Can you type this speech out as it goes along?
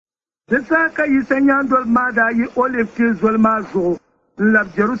Desaka yisanyandol mada yi olive tea zolma zo lab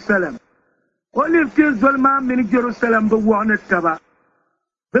Jerusalem. Olive tea zolma min Jerusalem bu wona taba.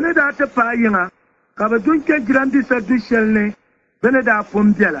 Bene da ta payinga ka ba dunke grandi sa dushelne bene da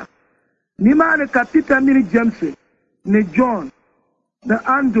pombela. Ni ma ne kapita min James ne John ne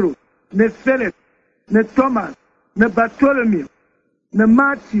Andrew ne Philip ne Thomas ne Bartholomew ne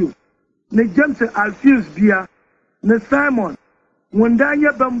Matthew ne James Alphaeus bia ne Simon wanda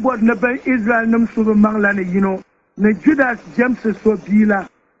ya bambod na ban Israel nam subu mangla ne yino ne Judas James so bila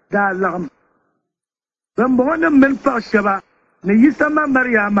da lam bambo wanda men pa shaba ne yisa ma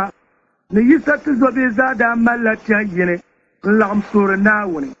Maryama ne yisa tizobe zada malatiya yene lam sura na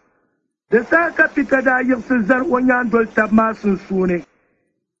woni da saka pita da yirsu zar onyan dol tabma sun sune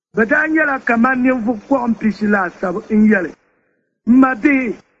badanyala kaman fu ko ampishila sab in yale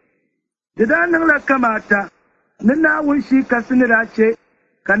mabe da nan la kamata nana wun shi kasinira ce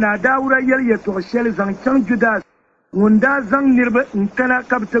kana dawura yalye to shel zan can Judas wanda zan nirba in kana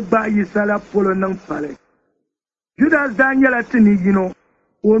kabta bayi sala polo nan fale Judas danyala tini yino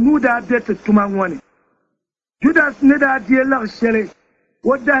onu da beta tuma woni Judas ne da die la shele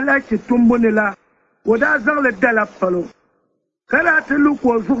wada la ki tumbone la wada zan le dala palo kala tulu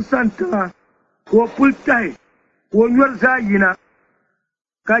ko zuksanta ko pultai ko yor zayina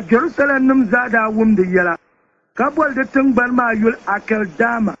ka Jerusalem num zada wumde yala kabol de tungban ma yul akel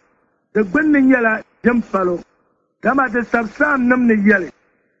dama de gbannin yala jampalo dama de sabsam nam ne yale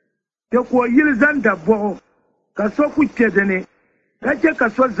te ko yil zanda bo ka so ku kedene ka je ka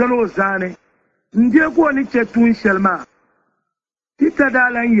so zano zane nde ko ni che tun shelma tika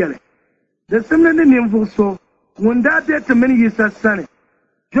dalan yale de simne ne nimvuso wanda de temen yisasane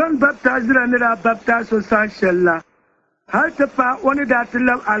John baptizera ne da baptizo sa shella har ta fa wani da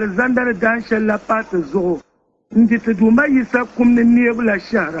tilab Alexander dan shella pat zo ndi ta duma yisa kumne nebula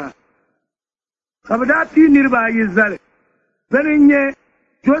shahra kabda ti nirba yizale benye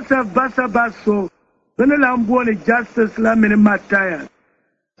Joseph Basabaso bene lambone justice la mene mataya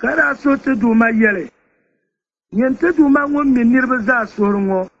kada so ta duma yele nyente duma won min nirba za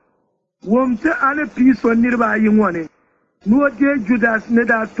sorungo won ta ana piso nirba yin wone no de Judas ne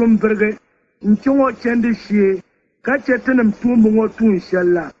da tumberge nkinwo chende shie ka chetenum tumbu ngo tun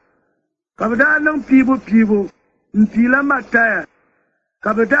shalla kabda nan pibo mpila mataya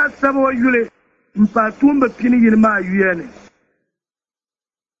kabda sabo yule mpatumba pini yilma yene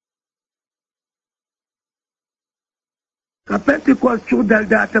ka Pentecost chu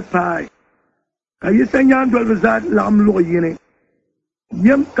dalda ta pai ka yisanya ndol zat lam lo yene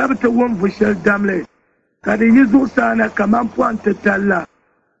yem kabta won vushel damle kada yizu sana kaman puante talla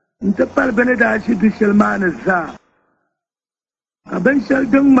nta pal beneda shi du shelman za aben shel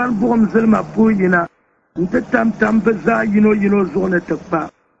ding man bom zelma buyina nta tam baza yino zone takpa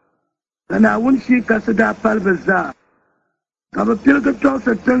kana wun shi kasada pal baza kaba pilga to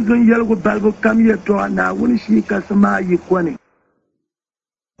sa tanzun yalgo balgo kamye to na wun shi kasma yi kone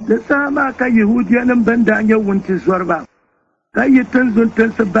da sama ka yahudiyan banda ya wunti zorba kai tanzun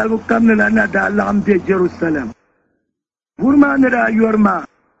tansa balgo kamna na da lam de Jerusalem burma ne da yorma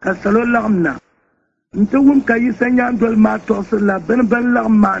kasalo lamna nta wum kai sanya ndol ma to sala ben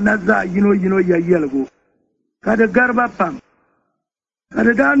lamma na za yino ya yelgo kada garba pam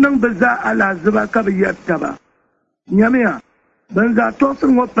kada da nan baza ala zuba ka bi yatta ba nyamiya ban za to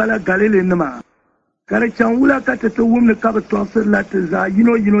sun wo pala galile nima kada can wula ka ta wum ne ka bi to sala ta za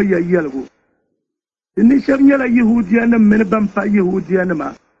yino ya yelgo ni shamnyala yahudiyan men ban pa yahudiyan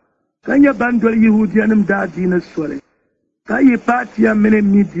ma kanya bandol yahudiyan da dinin sole kai patia men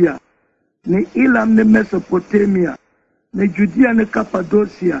media ne Ilam ne Mesopotamia ne Judea ne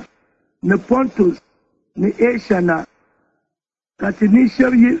Cappadocia ne Pontus ne Asia na Katinisha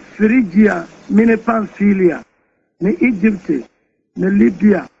Phrygia mene Pamphylia ne Egypte ne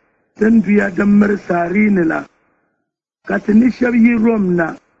Libya tenduya da Mersarine la Katinisha Rome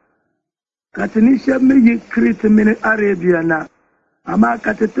na Katinisha Crete mene Arabia na amma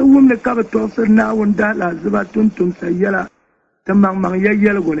katata wumne kaba tosir na wanda la zuba tuntum sayala tamang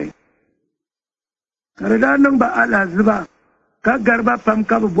yayyal gune karada nan ba ala zuba ka garba pam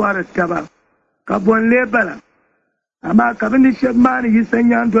ka buwar taba ka bon lebala amma ka bin shemani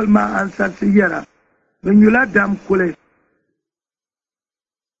yisanya ndol ma an sasiyara bin yula dam kule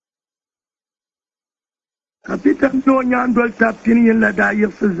kapita do nyandol tapin yin la da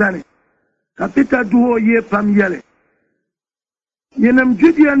yefsu zane kapita duo ye pam yele yenam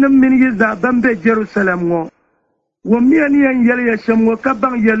judiya nam min yiza bambe Jerusalem ngo wo miani yan yele ya shamwo ka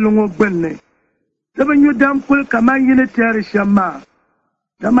bang yelu ngo gbenne saban yu dam kul kaman yine tare shamma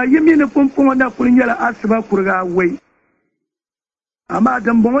dama yimi ne kumpun na kul yala asba kurga wai amma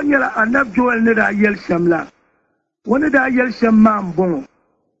dan bon nyala annab joel ne da yel shamla wani da yel shamma bon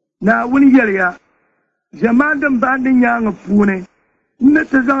na wuni yel ya jaman dan bandin ya ngapune ne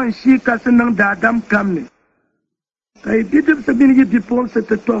ta zan shi kasan da dam kamne kai bidib sabin yi dipon sa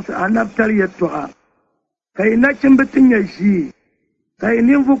ta tos annab tar ya to a kai na cimbatin ya shi kai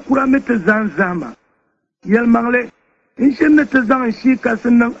ni vu kura meta zanzama yel mangle in shin ne ta zan shi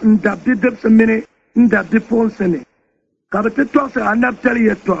kasan nan da bidib sabin da dipon sa ne ka ba ta tos annab tar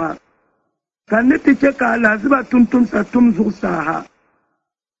ya to a kan ne ta ce ka laziba tuntum sa tum zu sa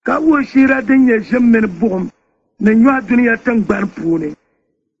ka wo shira din ya jimmin bugum na nywa duniya tan gbar pune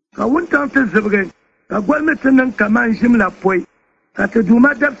ka wuntan ta zibge ka gwamnatin nan kaman jimla poi ka ta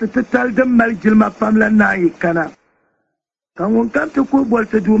duma dab ta tal dan mal jilma famla na yi kana kan won kam ta ko bol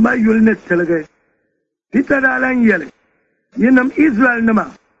ta duma yul ne telge pita dalan yele yinam Israel nama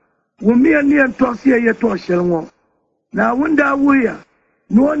wumiya niyan tosiya ya to shelmo na wunda wuya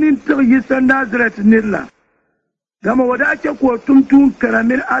no nin tir yisa Nazareth nilla gama wadace ko tuntun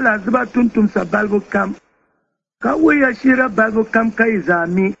karamin ala zuba tuntum sa balbu kam ka wuya shira balbu kam kai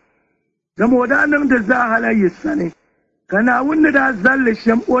zami gama wadanan da za halaye sane kana wunda da zalle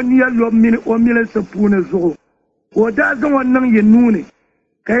sham oniya lomin omilan sa puna zo ko da zan wannan ya nune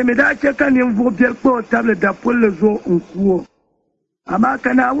kai mi dace kan yin vobiyar ko table da pulle zo unkuwo amma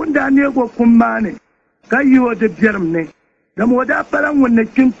kana wunda ne go kumma ne kai yo da biyarm ne gama wada paran wannan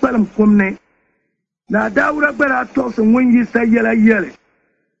kin param kumne na daura bara to sun wunyi sai yala yale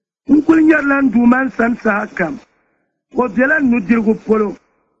in kun yarlan duman san sa hakam ko belan nu dirgu polo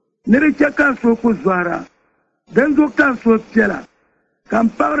nere kan so ko zwara dan zo kan so tela kan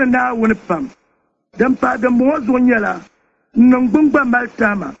pawre na woni pam dan pa da mo zo nyala nan gbangba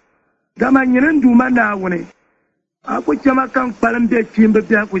maltama dama nyirin duma na woni ako chama kan palam be kimbe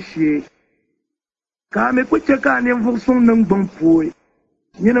be ko shi ka me ko cheka ne vursun nan gbang poi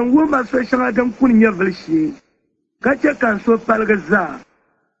yinan wuma so shanga dan kun ya vilshi kace kan so palgaza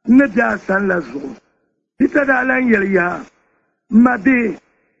na da san lazo ita da lan yalya mabe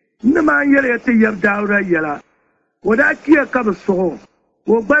na ma yale ta yar daura yala wada kiya ka so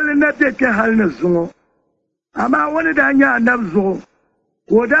ko bal na te ke hal na zo amma wani da nya annab zo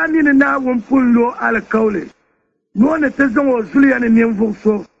wada min na won pullo al kaule no ne ta zo zuliya ne min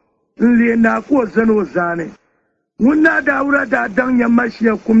vurso le na ko zano zane wunna daura da dan yamma shi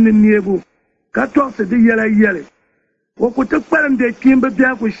ya kumnin nebo ka to su di yele ko ku ta kwaran da kin ba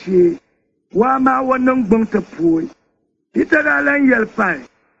biya ku shi wa ma wannan gbon ta puoi ita da lan yalpai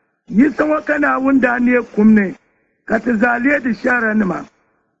yi san wa kana wunda ne kumne ka ta zaliye da shara nima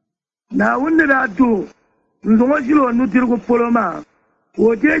na wunna da do nzo jiro nu dirgo poloma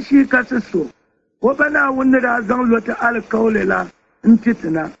ko je shi ka so ko bana wunna da zan lota alkaulela in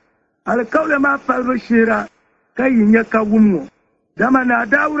titina alkaule ma falro shira kai yin ka wumwo dama na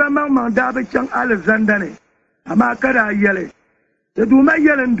daura man da ba can alzanda ne amma kada yale da duma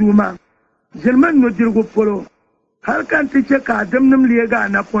yalen duma jilman no dirgo polo har kan tice ka damnum liga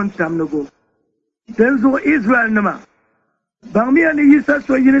na pontam nago dan zo Israel nama ban mi ani yisa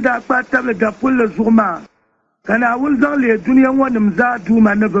so yin da kwa table da pulla zuma kana wul zan le duniyan wannan za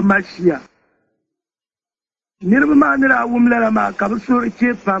duma na ba mashiya nirba ma nira wumla ma ka bu so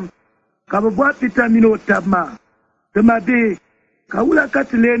ke fam ka bu vitamino tabma kuma be ka wula ka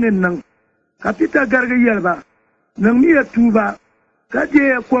tilenin nan ka fita gargayar ba nan miya tuba ka je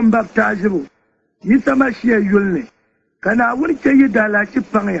ya kon baptajibu yi sama shi ya yulne kana wurke yi dalaci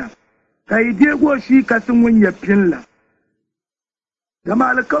fanya ka yi dego shi ka sun wunya finla gama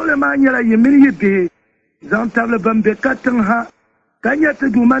alkaule ma nyara yi min yi be zan tabla ban be katin ha kan ya ta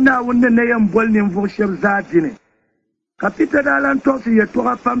duma na wunda na yan bolnin vushir zati ne ka fita dalan tosu ya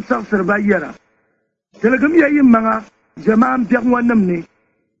tuka famsar sirbayara telgam ya yi manga jama'an biyan wannan ne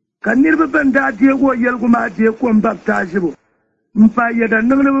kan nirba ban da diego yelgu ma je ko baptajibu mfa yada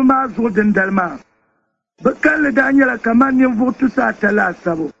nangna ma zo den dalma bakal da anyala kaman yin vutu sa tala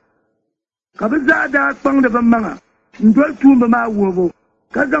sabo ka ba za da kpang da ban manga ndol tumba ma wobo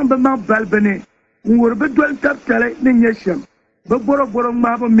ka zang ba ma balbane wur ba dol tab tale nin yasham ba boro boro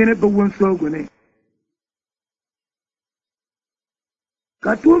ma ba mene ba won sogo ne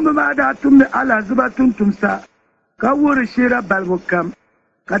ka tumba ma da tumne ala zuba tuntumsa ka wuri shira balbo kam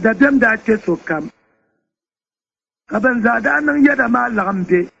ka dabem da ce so kam ka ban zada nan yada ma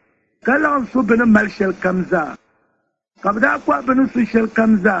lagambe ka lagam su bin malshel kamza ka da kwa bin su shel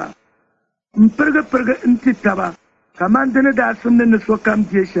kamza in firga inti taba kaman dana da sun ne so kam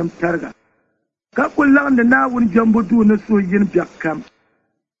je shem targa ka kullan da na wun jambudu na so yin biakam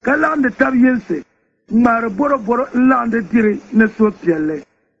ka lan da tab yinse mar boro lan da dire na so pielle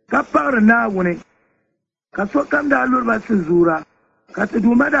ka par na wune ka so kam da lur ba su zura ka ti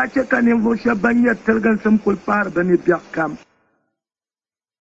duma da ce ka ninvuɣu shɛba ban yɛri tiliginsim kuli paari bɛ ni biɛɣu kam